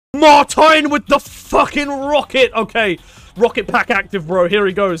Martine with the fucking rocket. Okay. Rocket pack active, bro. Here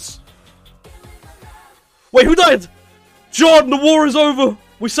he goes. Wait, who died? John, the war is over.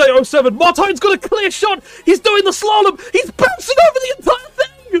 We say 07. Martine's got a clear shot. He's doing the slalom. He's bouncing over the entire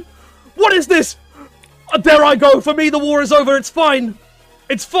thing. What is this? There I go. For me, the war is over. It's fine.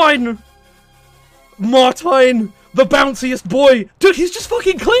 It's fine. Martine, the bounciest boy. Dude, he's just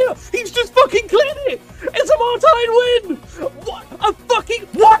fucking clear. He's just fucking cleared it. It's a Martine win. What? A fucking...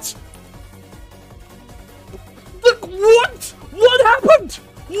 What? Look, what? What happened?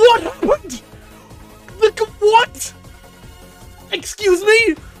 What happened? Look, what? Excuse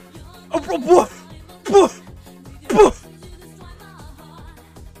me?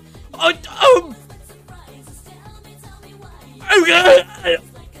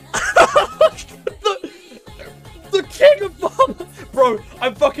 The king of bomb, bro.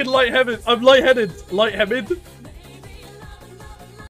 I'm fucking lightheaded. I'm lightheaded. Lightheaded.